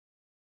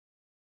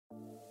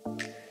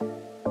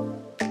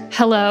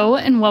Hello,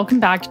 and welcome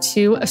back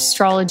to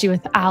Astrology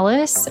with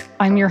Alice.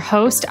 I'm your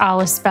host,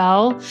 Alice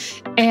Bell,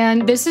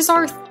 and this is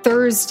our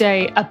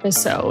Thursday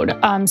episode.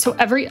 So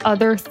every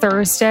other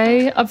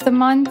Thursday of the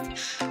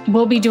month,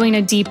 we'll be doing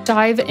a deep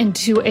dive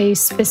into a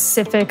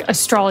specific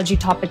astrology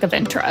topic of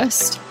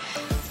interest.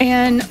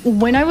 And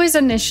when I was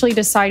initially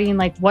deciding,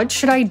 what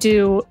should I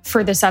do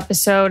for this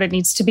episode? It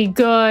needs to be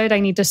good. I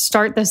need to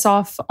start this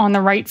off on the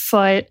right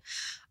foot.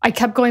 I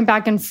kept going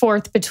back and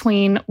forth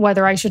between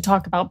whether I should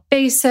talk about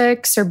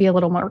basics or be a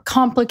little more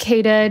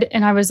complicated.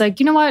 And I was like,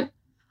 you know what?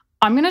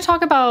 I'm going to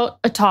talk about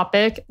a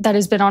topic that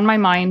has been on my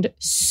mind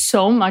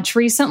so much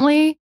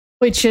recently,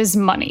 which is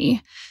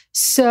money.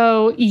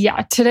 So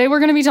yeah, today we're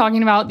going to be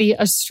talking about the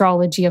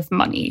astrology of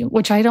money,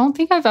 which I don't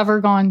think I've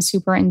ever gone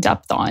super in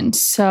depth on.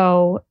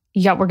 So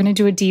yeah, we're going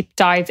to do a deep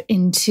dive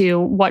into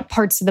what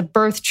parts of the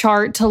birth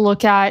chart to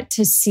look at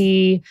to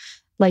see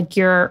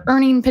your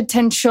earning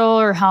potential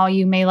or how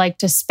you may like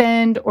to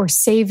spend or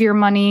save your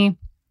money.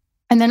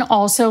 And then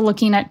also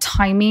looking at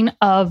timing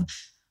of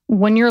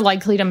when you're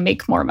likely to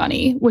make more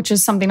money, which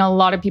is something a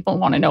lot of people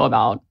want to know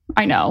about.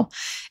 I know.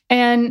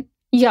 And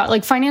yeah,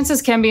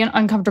 finances can be an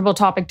uncomfortable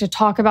topic to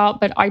talk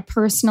about, but I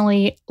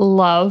personally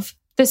love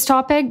this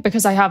topic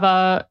because I have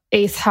a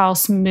 8th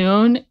house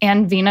moon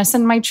and Venus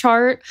in my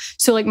chart.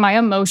 So my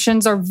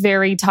emotions are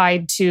very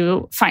tied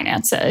to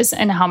finances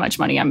and how much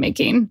money I'm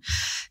making.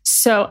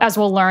 So as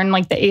we'll learn,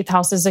 the 8th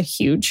house is a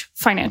huge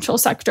financial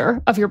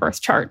sector of your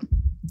birth chart.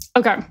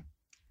 Okay,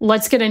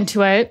 let's get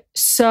into it.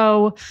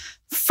 So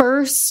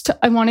first,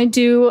 I want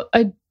to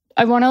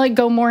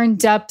go more in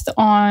depth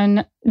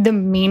on the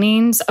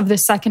meanings of the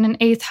 2nd and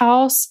 8th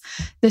house.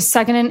 The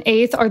 2nd and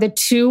 8th are the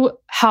two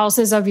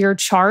houses of your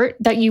chart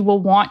that you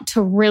will want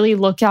to really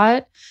look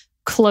at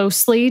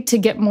closely to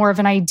get more of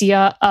an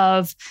idea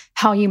of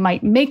how you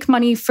might make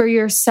money for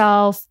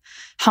yourself,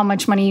 how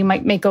much money you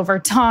might make over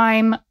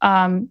time,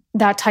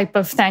 that type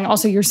of thing.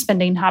 Also, your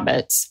spending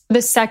habits. The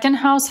 2nd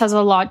house has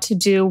a lot to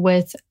do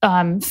with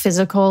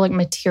physical,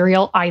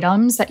 material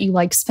items that you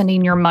like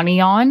spending your money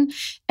on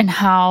and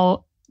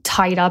how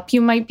tied up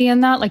you might be in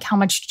that. How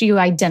much do you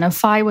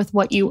identify with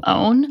what you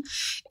own?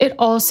 It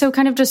also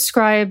kind of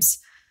describes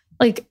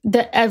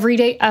the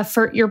everyday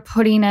effort you're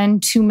putting in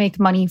to make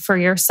money for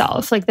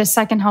yourself. The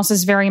 2nd house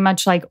is very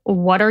much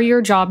what are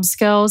your job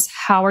skills?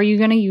 How are you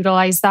going to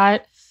utilize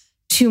that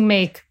to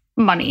make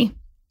money?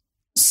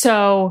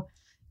 So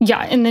yeah,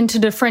 and then to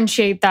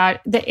differentiate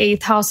that, the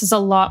 8th house is a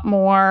lot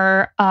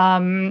more,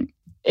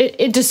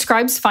 it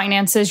describes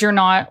finances you're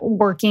not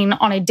working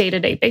on a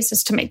day-to-day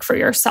basis to make for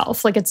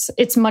yourself.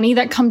 It's money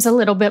that comes a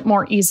little bit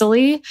more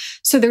easily.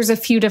 So there's a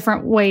few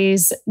different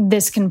ways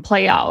this can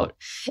play out.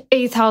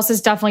 8th house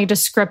is definitely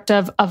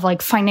descriptive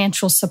of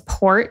financial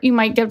support you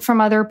might get from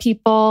other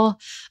people.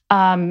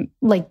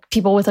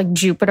 People with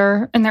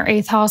Jupiter in their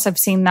 8th house. I've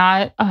seen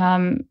that.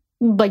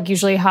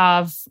 Usually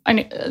have, I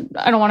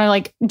don't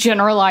want to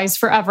generalize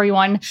for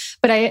everyone,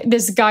 but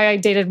this guy I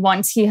dated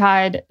once, he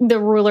had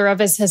the ruler of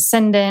his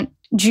ascendant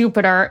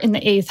Jupiter in the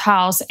 8th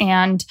house,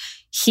 and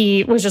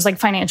he was just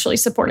financially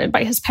supported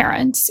by his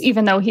parents,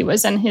 even though he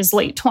was in his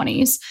late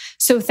 20s.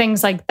 So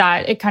things like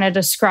that, it kind of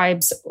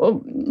describes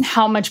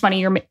how much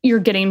money you're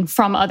getting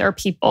from other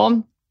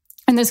people.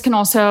 And this can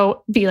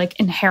also be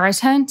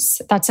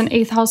inheritance. That's an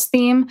 8th house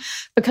theme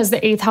because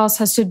the 8th house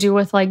has to do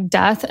with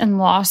death and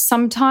loss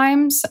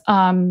sometimes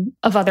of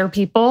other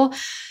people.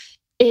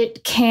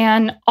 It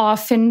can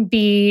often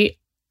be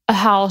a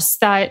house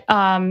that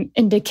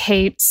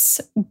indicates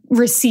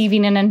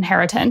receiving an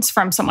inheritance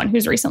from someone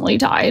who's recently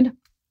died.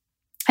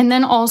 And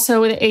then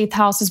also the 8th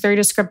house is very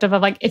descriptive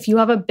of if you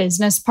have a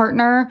business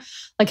partner,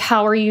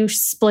 how are you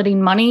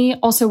splitting money?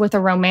 Also with a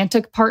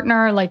romantic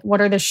partner,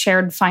 what are the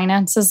shared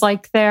finances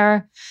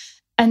there?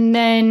 And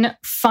then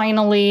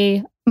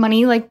finally,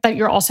 money that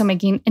you're also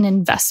making in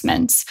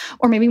investments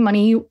or maybe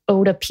money you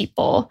owe to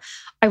people.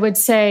 I would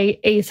say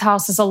 8th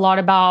house is a lot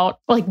about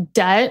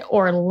debt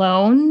or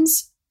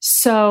loans.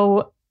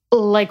 So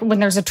when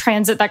there's a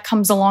transit that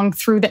comes along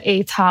through the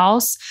 8th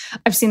house,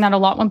 I've seen that a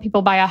lot when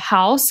people buy a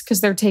house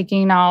because they're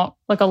taking out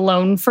a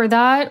loan for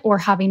that or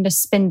having to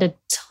spend a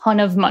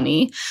ton of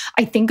money.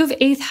 I think of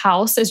 8th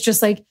house as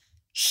just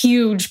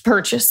huge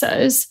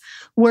purchases,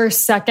 where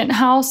 2nd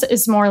house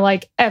is more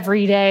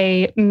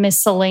everyday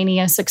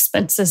miscellaneous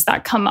expenses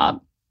that come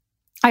up.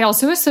 I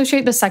also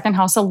associate the 2nd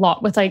house a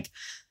lot with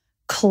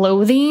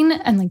clothing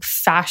and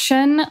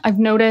fashion. I've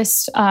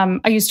noticed, I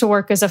used to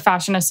work as a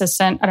fashion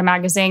assistant at a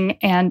magazine,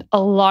 and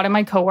a lot of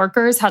my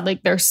coworkers had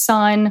their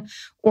sun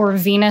or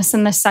Venus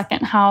in the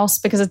 2nd house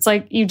because it's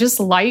you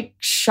just like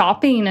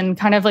shopping and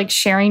kind of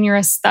sharing your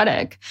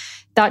aesthetic,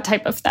 that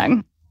type of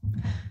thing.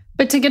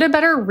 But to get a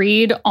better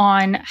read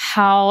on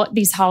how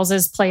these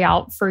houses play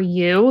out for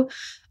you,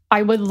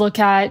 I would look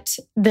at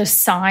the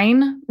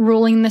sign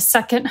ruling the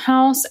 2nd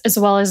house as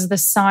well as the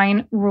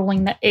sign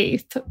ruling the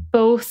 8th.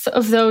 Both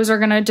of those are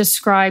going to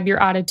describe your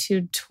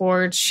attitude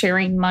towards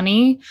sharing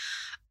money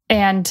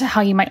and how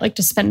you might like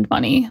to spend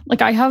money.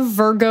 I have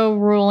Virgo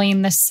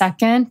ruling the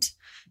 2nd,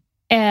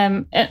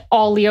 and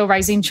all Leo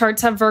rising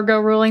charts have Virgo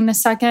ruling the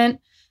 2nd.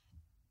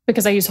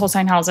 because I use whole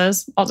sign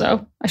houses.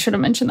 Also, I should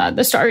have mentioned that at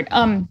the start.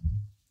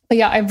 But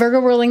yeah, I have Virgo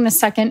ruling the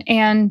second,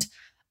 and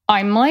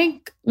I'm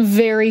like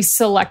very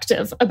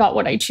selective about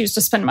what I choose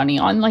to spend money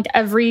on. Like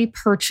every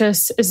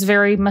purchase is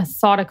very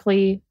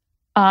methodically,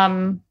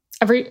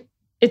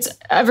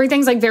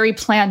 everything's like very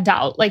planned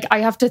out. Like I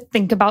have to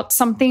think about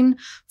something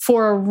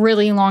for a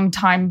really long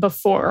time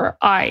before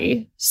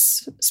I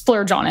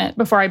splurge on it,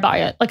 before I buy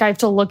it. Like I have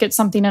to look at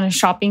something in a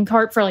shopping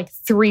cart for like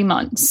 3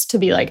 months to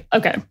be like,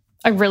 okay,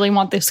 I really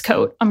want this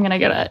coat. I'm going to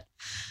get it.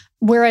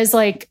 Whereas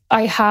like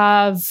I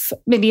have,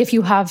 maybe if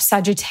you have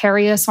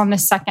Sagittarius on the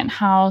second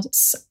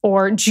house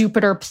or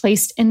Jupiter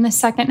placed in the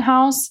second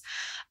house,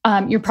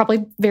 you're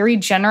probably very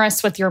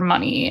generous with your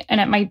money. And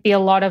it might be a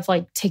lot of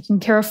like taking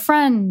care of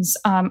friends.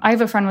 I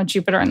have a friend with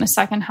Jupiter in the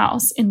second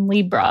house in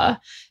Libra.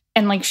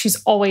 And like she's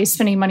always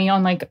spending money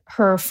on like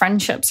her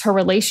friendships, her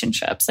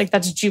relationships. Like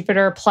that's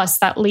Jupiter plus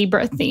that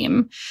Libra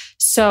theme.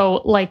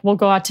 So like we'll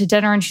go out to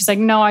dinner and she's like,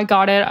 no, I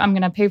got it. I'm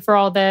going to pay for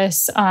all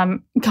this.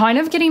 Kind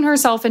of getting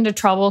herself into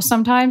trouble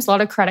sometimes, a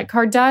lot of credit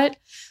card debt.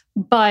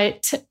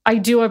 But I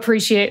do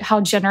appreciate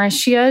how generous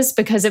she is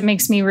because it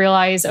makes me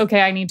realize,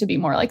 okay, I need to be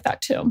more like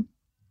that too.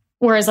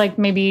 Whereas like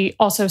maybe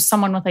also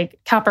someone with like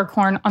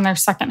Capricorn on their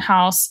second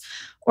house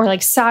or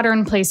like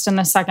Saturn placed in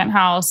the second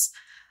house,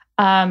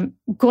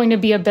 going to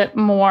be a bit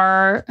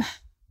more, I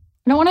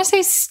don't want to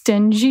say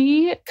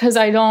stingy because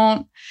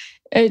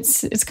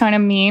it's kind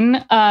of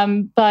mean.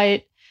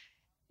 But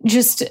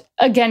just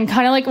again,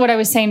 kind of like what I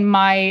was saying,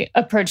 my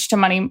approach to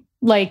money,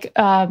 like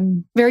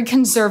very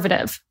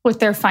conservative with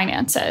their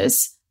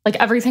finances. Like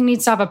everything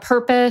needs to have a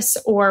purpose,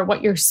 or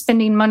what you're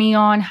spending money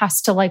on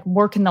has to like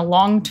work in the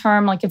long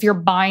term. Like if you're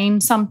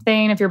buying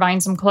something, if you're buying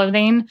some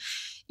clothing,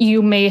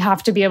 you may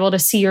have to be able to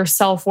see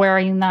yourself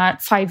wearing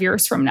that 5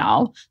 years from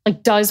now.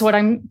 Like, does what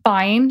I'm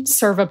buying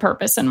serve a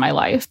purpose in my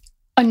life?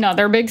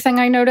 Another big thing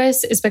I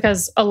notice is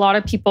because a lot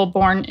of people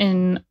born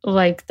in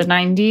like the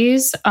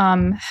 90s,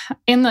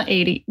 in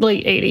the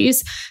late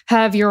 80s,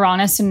 have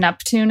Uranus and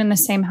Neptune in the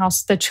same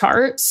house of the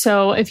chart.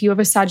 So if you have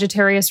a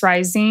Sagittarius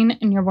rising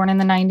and you're born in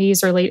the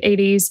 90s or late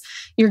 80s,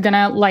 you're going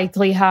to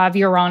likely have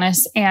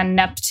Uranus and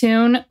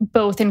Neptune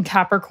both in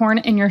Capricorn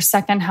in your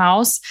second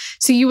house.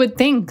 So you would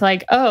think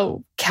like,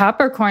 oh,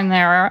 Capricorn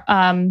there,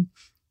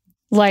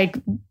 like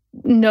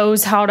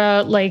knows how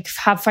to like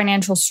have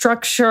financial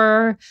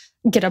structure,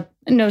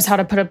 knows how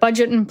to put a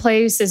budget in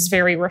place, is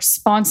very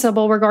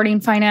responsible regarding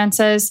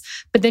finances.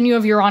 But then you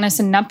have Uranus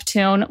and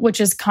Neptune, which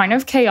is kind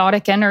of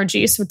chaotic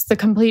energy. So it's the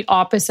complete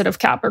opposite of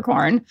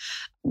Capricorn.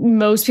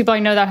 Most people I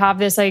know that have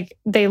this, like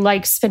they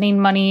like spending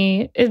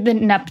money, the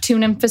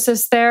Neptune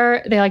emphasis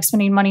there. They like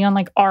spending money on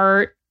like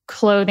art,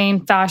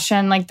 clothing,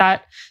 fashion, like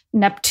that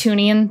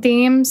Neptunian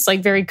themes,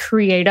 like very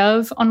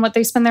creative on what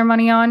they spend their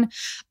money on.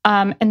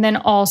 And then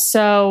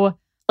also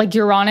like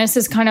Uranus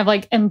is kind of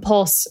like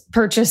impulse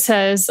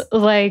purchases,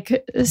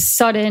 like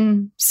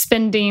sudden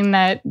spending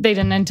that they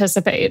didn't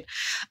anticipate.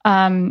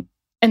 And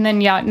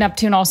then, yeah,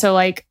 Neptune also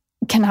like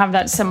can have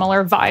that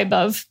similar vibe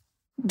of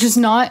just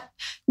not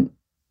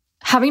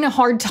having a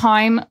hard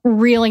time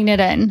reeling it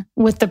in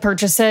with the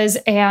purchases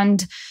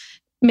and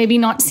maybe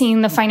not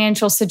seeing the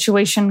financial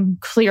situation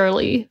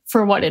clearly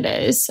for what it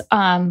is.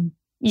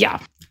 Yeah.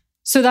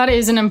 So that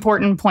is an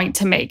important point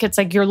to make. It's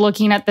like you're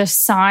looking at the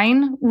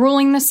sign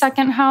ruling the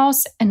second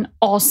house and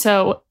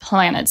also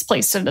planets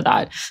placed into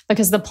that,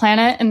 because the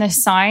planet and the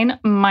sign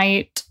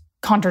might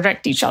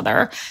contradict each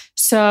other.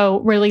 So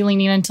really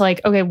leaning into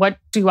like, okay, what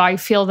do I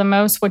feel the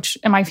most? Which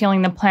am I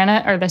feeling, the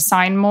planet or the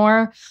sign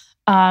more?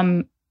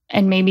 And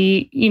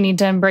maybe you need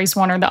to embrace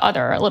one or the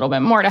other a little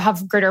bit more to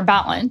have greater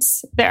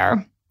balance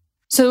there.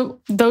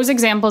 So those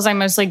examples I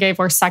mostly gave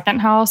were second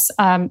house.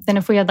 Then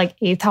if we had like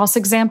eighth house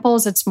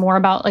examples, it's more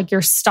about like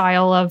your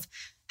style of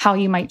how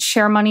you might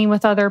share money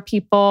with other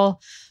people,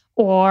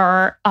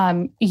 or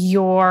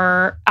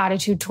your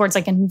attitude towards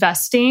like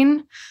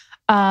investing.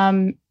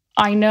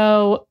 I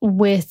know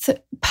with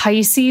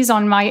Pisces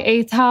on my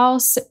eighth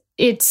house,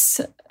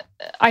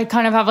 I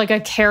kind of have like a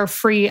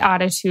carefree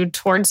attitude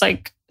towards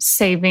like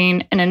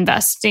saving and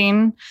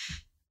investing.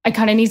 I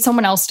kind of need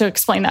someone else to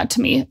explain that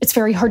to me. It's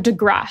very hard to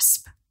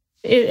grasp.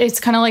 It's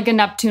kind of like a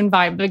Neptune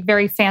vibe, like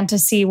very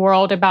fantasy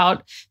world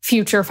about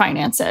future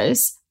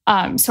finances.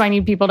 So I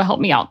need people to help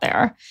me out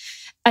there.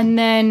 And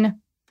then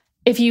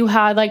if you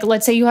had like,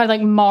 let's say you had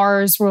like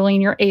Mars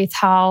ruling your eighth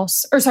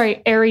house, or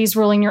sorry, Aries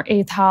ruling your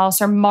eighth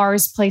house, or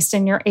Mars placed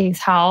in your eighth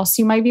house,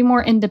 you might be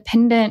more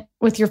independent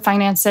with your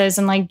finances.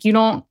 And like,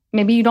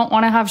 maybe you don't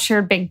want to have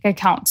shared bank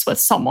accounts with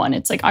someone.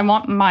 It's like, I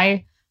want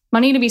my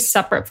money to be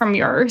separate from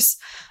yours.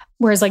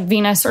 Whereas like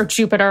Venus or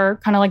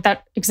Jupiter, kind of like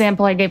that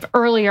example I gave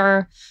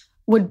earlier,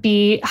 would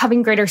be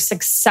having greater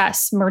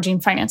success merging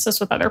finances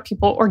with other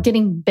people or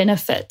getting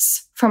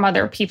benefits from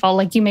other people.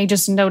 Like you may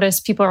just notice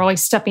people are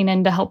always stepping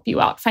in to help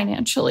you out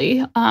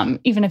financially,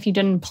 even if you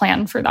didn't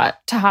plan for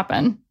that to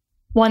happen.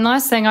 One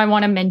last thing I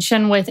want to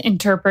mention with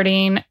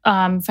interpreting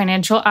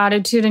financial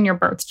attitude in your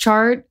birth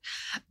chart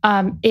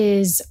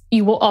is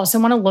you will also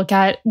want to look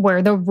at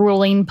where the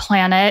ruling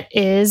planet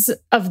is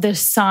of the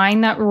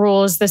sign that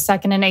rules the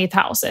second and eighth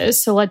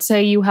houses. So let's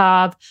say you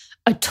have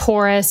a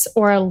Taurus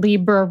or a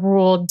Libra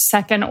ruled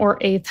second or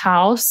eighth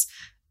house.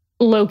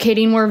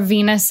 Locating where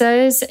Venus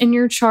is in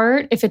your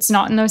chart, if it's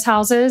not in those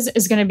houses,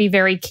 is going to be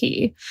very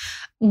key.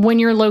 When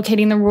you're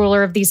locating the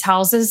ruler of these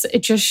houses,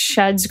 it just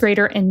sheds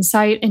greater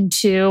insight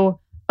into,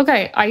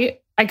 okay,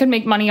 I could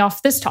make money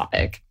off this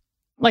topic.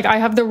 Like I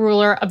have the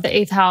ruler of the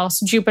eighth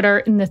house, Jupiter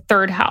in the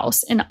third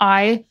house. And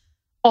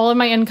all of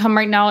my income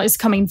right now is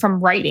coming from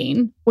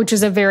writing, which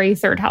is a very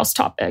third house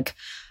topic.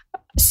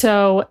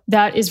 So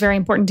that is very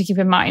important to keep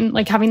in mind.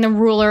 Like having the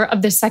ruler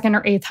of the second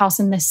or eighth house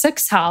in the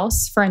sixth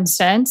house, for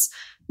instance,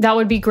 that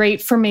would be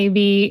great for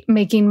maybe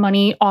making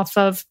money off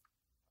of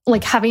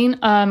like having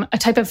a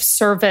type of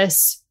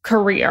service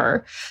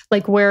career,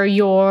 like where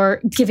you're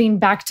giving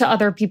back to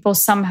other people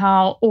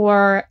somehow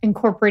or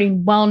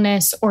incorporating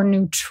wellness or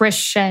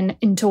nutrition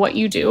into what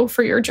you do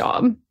for your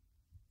job.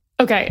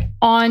 Okay,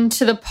 on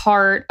to the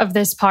part of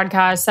this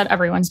podcast that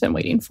everyone's been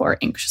waiting for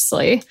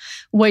anxiously,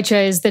 which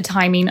is the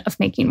timing of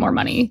making more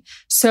money.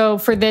 So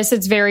for this,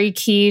 it's very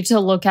key to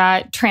look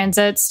at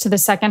transits to the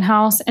second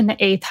house and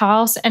the eighth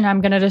house, and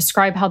I'm going to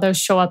describe how those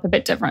show up a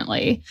bit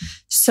differently.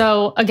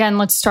 So again,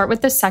 let's start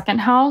with the second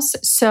house.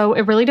 So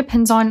it really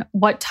depends on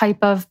what type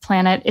of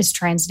planet is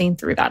transiting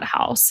through that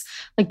house.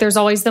 Like there's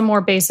always the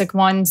more basic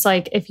ones,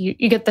 like if you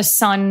get the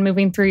sun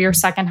moving through your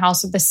second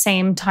house at the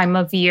same time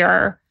of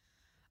year,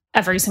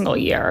 every single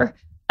year.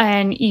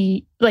 And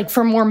like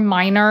for more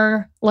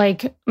minor,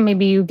 like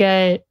maybe you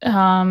get,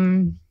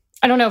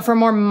 for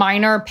more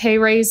minor pay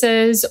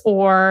raises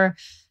or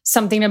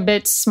something a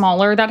bit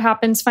smaller that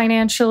happens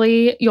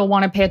financially, you'll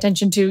want to pay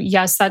attention to,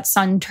 yes, that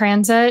sun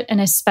transit.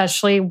 And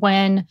especially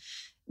when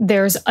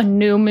there's a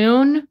new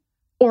moon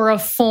or a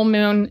full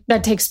moon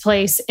that takes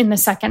place in the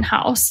second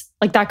house.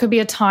 Like that could be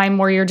a time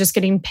where you're just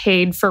getting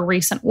paid for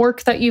recent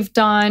work that you've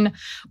done.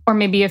 Or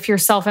maybe if you're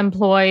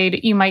self-employed,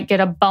 you might get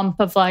a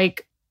bump of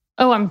like,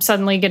 oh, I'm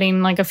suddenly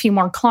getting like a few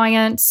more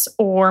clients.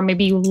 Or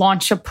maybe you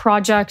launch a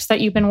project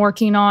that you've been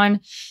working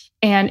on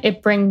and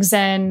it brings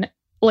in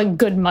like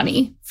good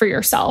money for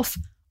yourself.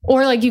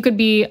 Or like you could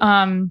be,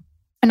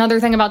 another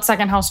thing about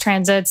second house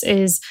transits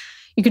is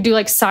you could do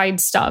like side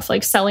stuff,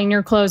 like selling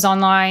your clothes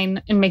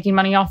online and making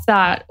money off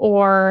that.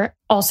 Or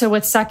also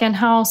with second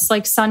house,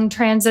 like sun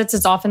transits,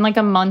 it's often like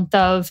a month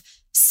of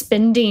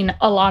spending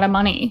a lot of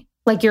money.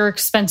 Like your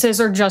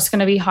expenses are just going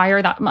to be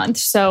higher that month.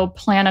 So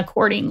plan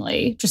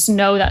accordingly. Just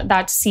know that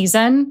that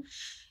season,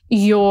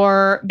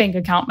 your bank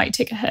account might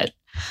take a hit.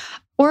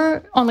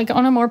 Or on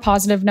a more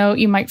positive note,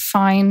 you might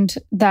find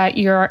that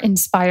you're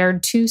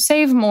inspired to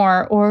save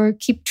more or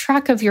keep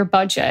track of your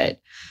budget.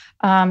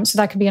 So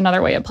that could be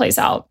another way it plays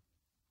out.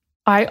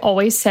 I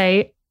always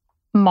say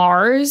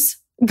Mars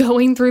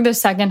going through the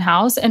second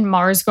house and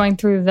Mars going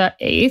through the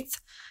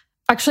eighth.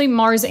 Actually,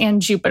 Mars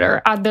and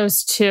Jupiter, add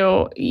those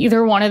two.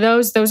 Either one of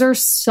those are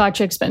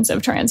such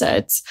expensive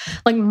transits.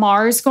 Like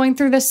Mars going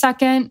through the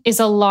second is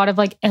a lot of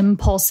like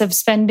impulsive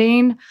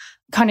spending,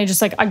 kind of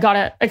just like, I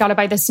gotta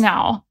buy this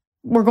now.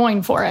 We're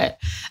going for it.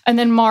 And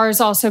then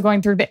Mars also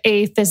going through the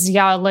eighth is,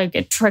 like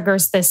it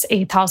triggers this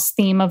eighth house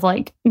theme of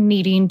like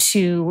needing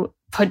to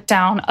put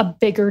down a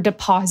bigger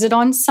deposit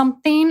on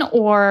something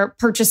or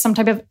purchase some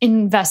type of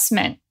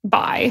investment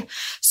buy.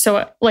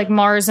 So like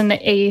Mars in the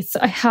eighth,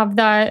 I have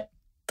that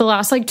the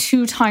last like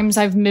 2 times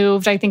I've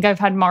moved. I think I've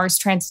had Mars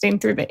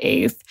transiting through the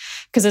eighth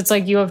because it's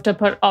like you have to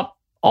put up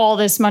all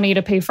this money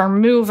to pay for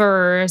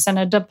movers and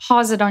a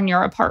deposit on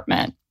your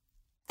apartment,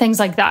 things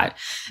like that.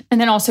 And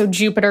then also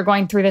Jupiter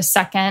going through the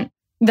second,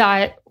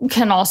 that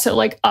can also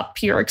like up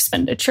your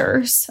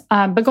expenditures.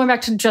 But going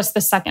back to just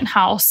the second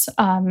house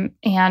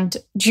and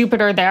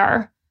Jupiter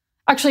there.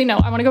 Actually, no,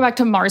 I want to go back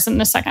to Mars in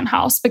the second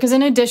house because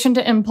in addition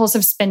to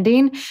impulsive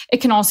spending,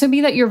 it can also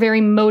be that you're very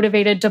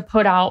motivated to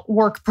put out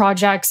work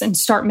projects and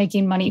start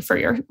making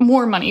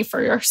more money for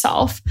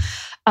yourself.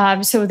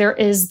 So there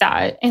is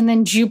that. And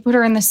then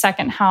Jupiter in the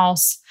second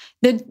house,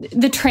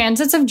 the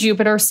transits of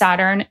Jupiter,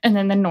 Saturn, and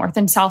then the north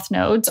and south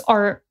nodes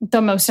are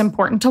the most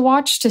important to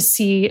watch to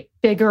see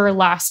bigger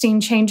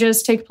lasting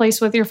changes take place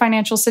with your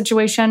financial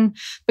situation,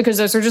 because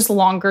those are just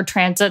longer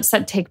transits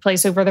that take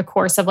place over the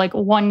course of like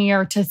 1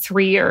 year to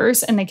 3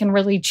 years, and they can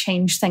really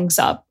change things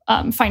up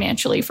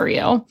financially for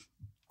you.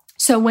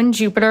 So when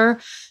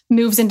Jupiter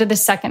moves into the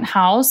second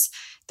house,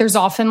 there's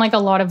often like a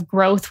lot of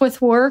growth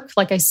with work.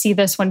 Like I see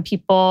this when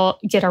people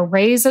get a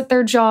raise at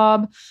their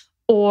job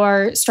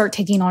or start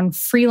taking on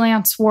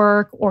freelance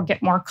work or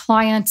get more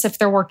clients if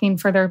they're working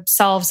for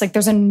themselves. Like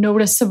there's a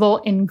noticeable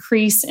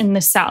increase in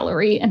the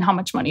salary and how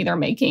much money they're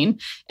making.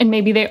 And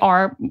maybe they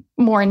are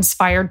more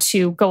inspired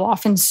to go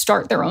off and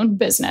start their own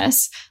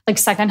business. Like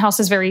second house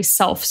is very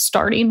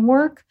self-starting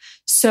work.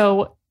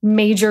 So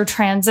major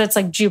transits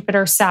like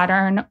Jupiter,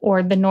 Saturn,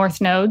 or the north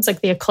nodes,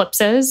 like the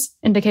eclipses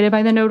indicated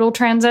by the nodal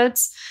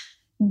transits,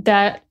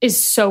 that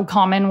is so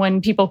common when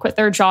people quit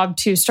their job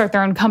to start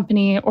their own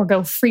company or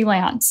go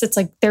freelance. It's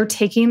like they're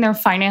taking their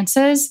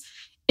finances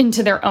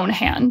into their own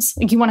hands.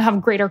 Like you want to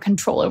have greater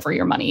control over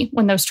your money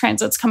when those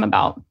transits come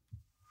about.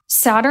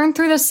 Saturn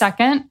through the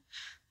second,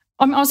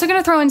 I'm also going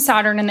to throw in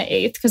Saturn in the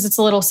eighth because it's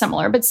a little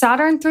similar, but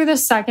Saturn through the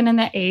second and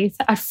the eighth,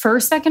 at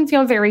first that can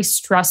feel very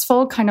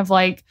stressful, kind of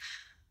like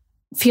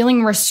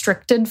feeling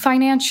restricted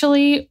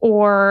financially,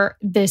 or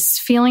this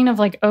feeling of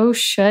like, oh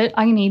shit,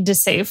 I need to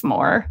save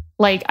more.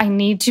 Like I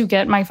need to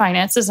get my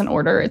finances in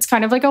order. It's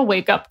kind of like a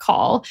wake up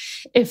call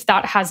if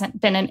that hasn't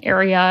been an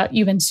area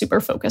you've been super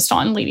focused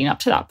on leading up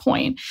to that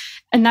point.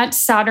 And that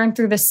Saturn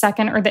through the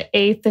second or the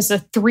eighth is a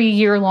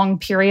 3-year long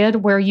period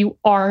where you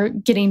are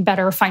getting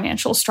better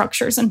financial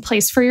structures in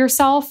place for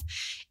yourself.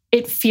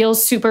 It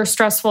feels super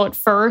stressful at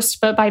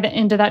first, but by the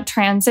end of that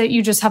transit,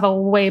 you just have a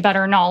way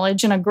better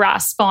knowledge and a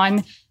grasp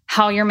on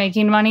how you're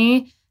making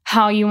money,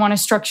 how you want to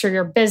structure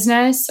your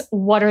business,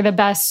 what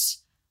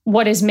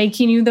is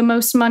making you the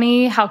most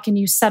money, how can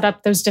you set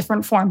up those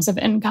different forms of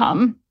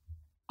income.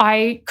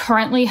 I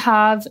currently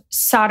have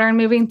Saturn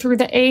moving through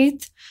the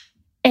eighth,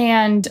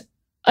 and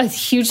a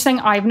huge thing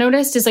I've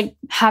noticed is like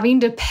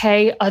having to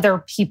pay other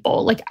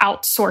people, like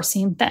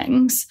outsourcing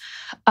things.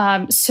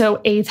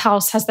 So eighth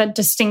house has that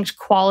distinct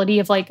quality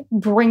of like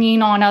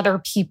bringing on other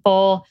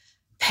people,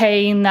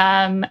 paying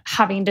them,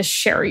 having to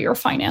share your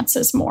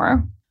finances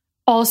more.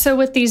 Also,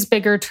 with these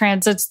bigger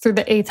transits through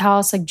the eighth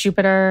house, like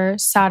Jupiter,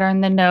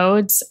 Saturn, the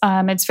nodes,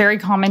 it's very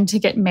common to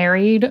get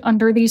married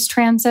under these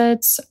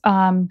transits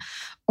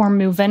or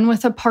move in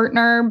with a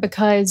partner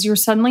because you're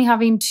suddenly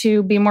having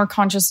to be more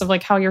conscious of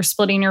like how you're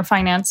splitting your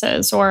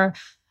finances. Or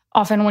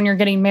often when you're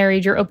getting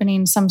married, you're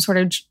opening some sort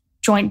of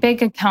joint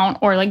bank account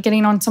or like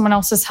getting on someone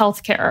else's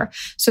healthcare.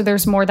 So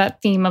there's more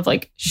that theme of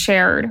like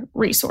shared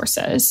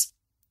resources.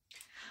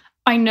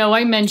 I know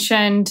I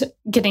mentioned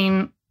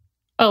getting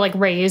a like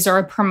raise or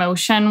a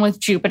promotion with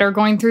Jupiter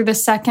going through the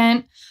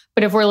second.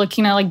 But if we're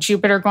looking at like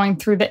Jupiter going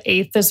through the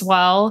eighth as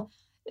well,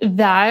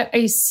 that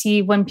I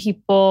see when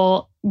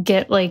people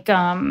get like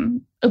a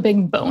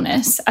big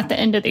bonus at the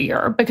end of the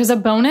year, because a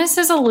bonus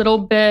is a little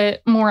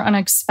bit more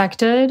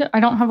unexpected. I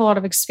don't have a lot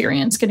of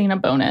experience getting a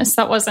bonus.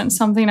 That wasn't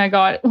something I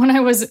got when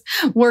I was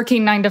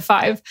working 9 to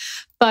 5.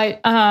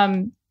 But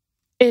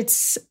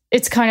it's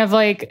kind of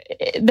like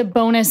the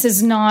bonus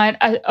is not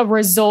a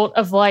result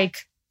of like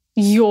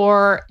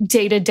your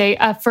day-to-day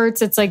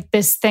efforts. It's like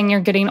this thing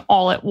you're getting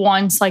all at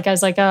once, like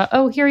as like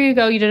oh, here you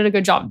go. You did a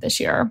good job this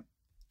year.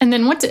 And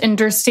then what's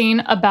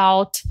interesting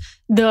about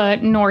the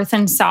north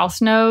and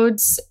south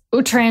nodes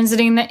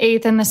transiting the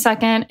eighth and the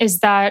second is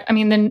that, I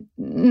mean, the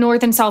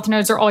north and south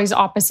nodes are always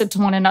opposite to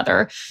one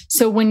another.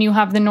 So when you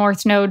have the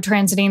north node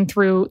transiting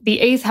through the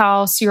eighth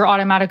house, you're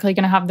automatically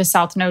going to have the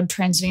south node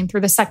transiting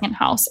through the second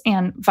house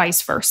and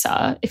vice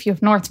versa. If you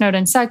have north node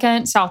in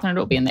second, south node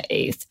will be in the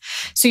eighth.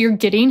 So you're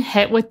getting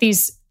hit with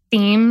these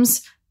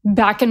themes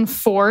back and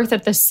forth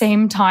at the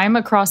same time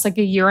across like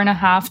a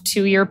 1.5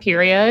 to 2-year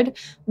period.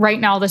 Right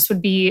now, this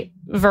would be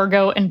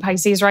Virgo and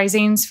Pisces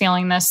risings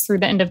feeling this through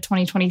the end of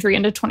 2023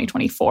 into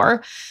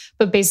 2024.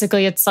 But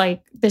basically, it's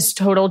like this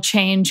total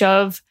change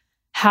of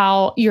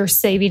how you're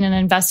saving and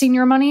investing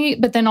your money,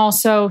 but then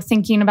also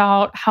thinking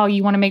about how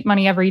you want to make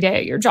money every day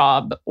at your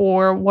job,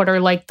 or what are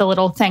like the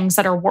little things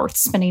that are worth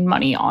spending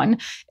money on.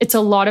 It's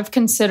a lot of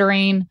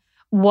considering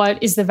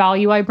what is the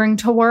value I bring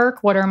to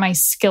work? What are my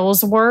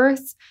skills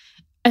worth?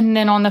 And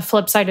then on the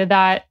flip side of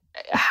that,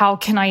 how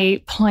can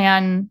I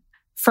plan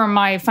for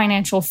my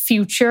financial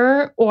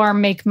future or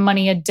make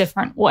money a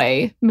different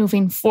way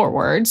moving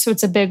forward? So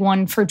it's a big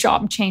one for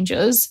job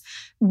changes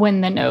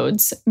when the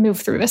nodes move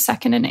through the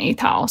second and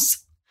eighth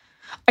house.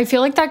 I feel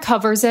like that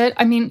covers it.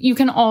 I mean, you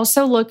can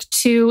also look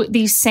to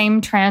these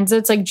same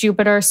transits like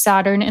Jupiter,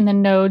 Saturn, and the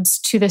nodes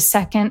to the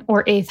second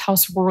or eighth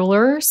house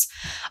rulers.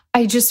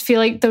 I just feel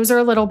like those are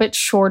a little bit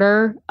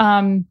shorter.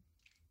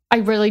 I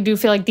really do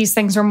feel like these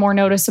things are more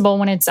noticeable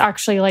when it's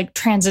actually like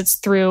transits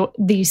through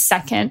the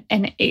second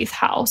and eighth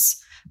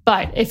house.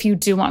 But if you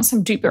do want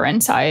some deeper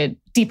insight,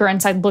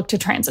 look to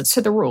transits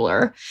to the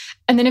ruler.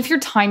 And then if you're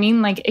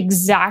timing like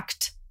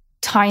exact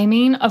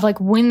timing of like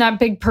when that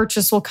big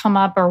purchase will come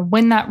up or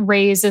when that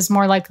raise is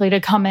more likely to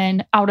come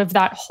in out of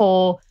that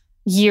whole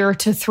 1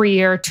 to 3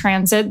 year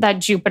transit that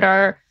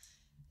Jupiter,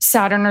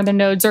 Saturn, or the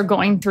nodes are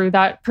going through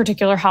that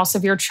particular house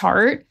of your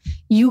chart,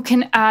 you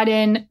can add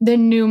in the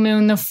new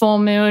moon, the full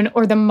moon,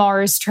 or the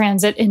Mars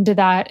transit into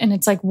that. And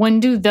it's like, when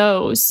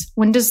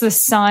does the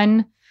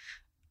sun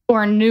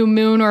or a new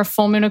moon or a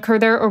full moon occur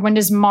there? Or when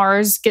does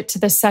Mars get to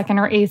the second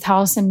or eighth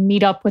house and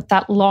meet up with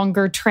that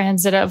longer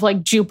transit of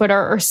like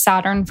Jupiter or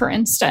Saturn, for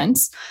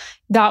instance?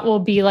 That will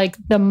be like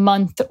the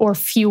month or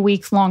few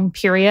week long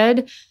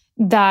period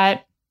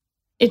that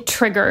it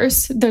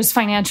triggers those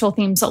financial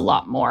themes a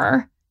lot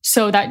more.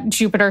 So that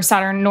Jupiter,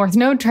 Saturn, North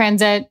Node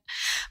transit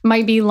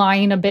might be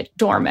lying a bit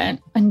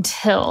dormant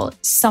until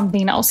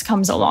something else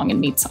comes along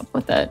and meets up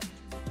with it.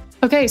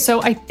 Okay,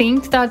 so I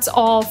think that's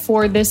all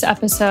for this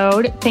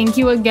episode. Thank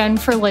you again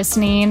for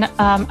listening.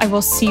 I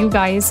will see you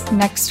guys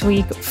next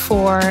week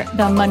for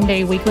the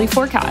Monday weekly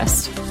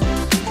forecast.